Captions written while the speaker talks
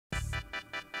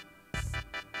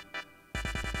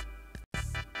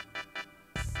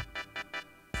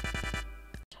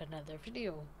another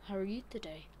video. How are you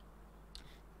today?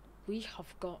 We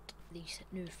have got these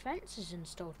new fences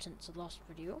installed since the last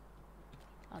video,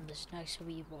 and this nice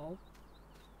wee wall.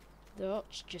 The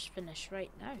arch just finished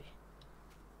right now.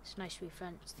 It's a nice wee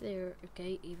fence there, a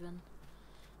gate even.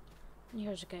 And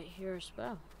here's a gate here as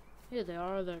well. Here they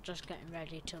are, they're just getting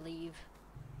ready to leave.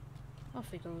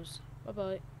 Off he goes. Bye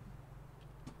bye.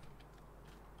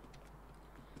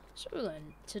 So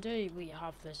then, today we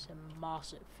have this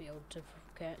massive field to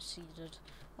get seeded.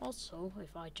 Also,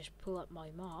 if I just pull up my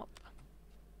map,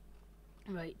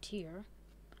 right here,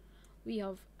 we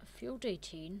have field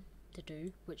 18 to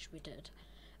do, which we did.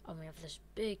 And we have this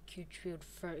big huge field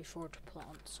 34 to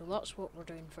plant. So that's what we're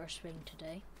doing first thing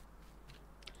today.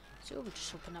 So we'll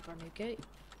just open up our new gate.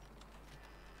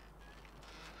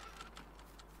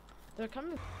 They're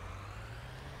coming.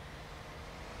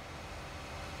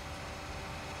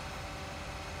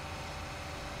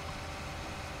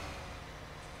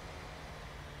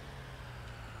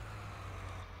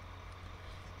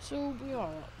 So we are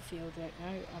at the field right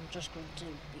now. I'm just going to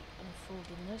be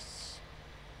unfolding this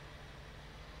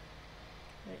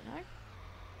right now.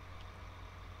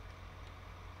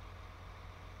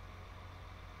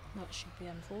 That should be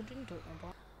unfolding, don't know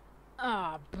why.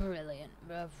 Ah, brilliant.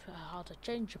 We've had a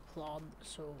change of plan,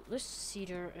 so this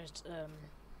cedar is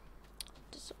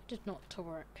decided not to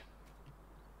work.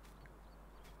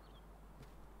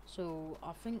 So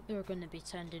I think they're going to be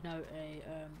sending out a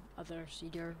other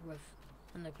cedar with,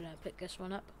 and they're going to pick this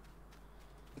one up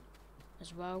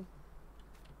as well.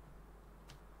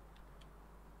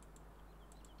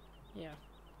 Yeah.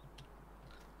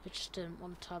 I just didn't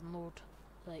want to unload,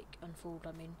 like unfold,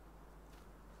 I mean.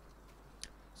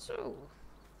 So,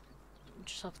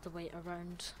 just have to wait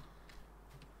around.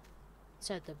 It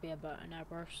said there'd be about an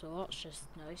hour, so that's just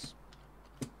nice.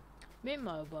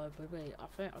 Meanwhile, by the way, I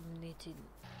think I'm needing...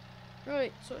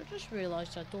 Right, so I just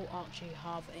realised I don't actually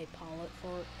have a pallet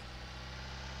fork.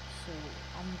 So,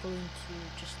 I'm going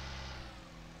to just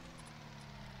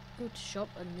go to shop,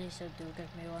 and they said they'll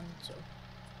give me one, so...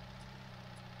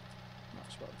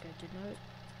 That's what I'm going to do now.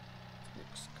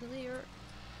 Looks clear.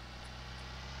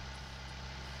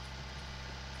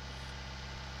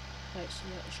 Right, see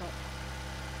you at the shop.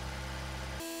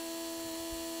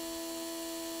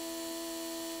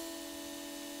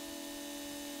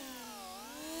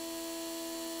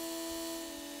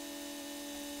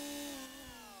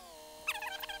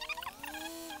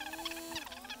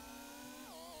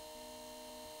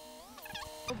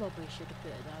 I probably should have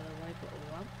put it the other way, but oh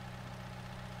well.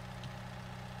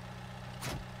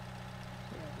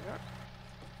 There we are.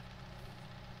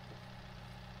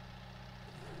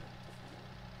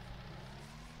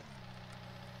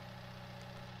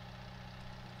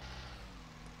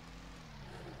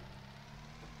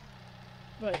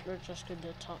 Right, we're just going to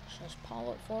attach this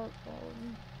pallet fork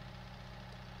on.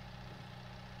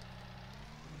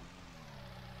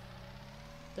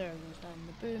 There goes down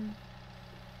the boom.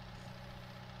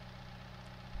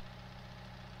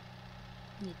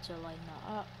 Need to line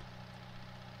that up.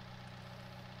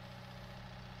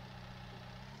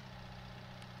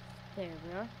 There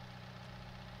we are.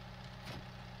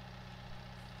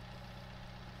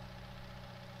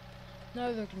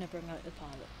 Now they're going to bring out the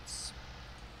pallets.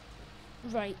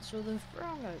 Right, so they've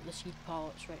brought out the seed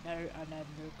pallets right now, and then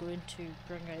they're going to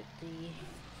bring out the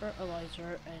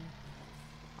fertilizer in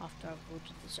after I've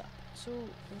loaded this up. So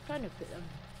we'll kind of put them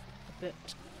a bit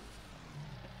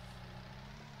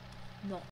not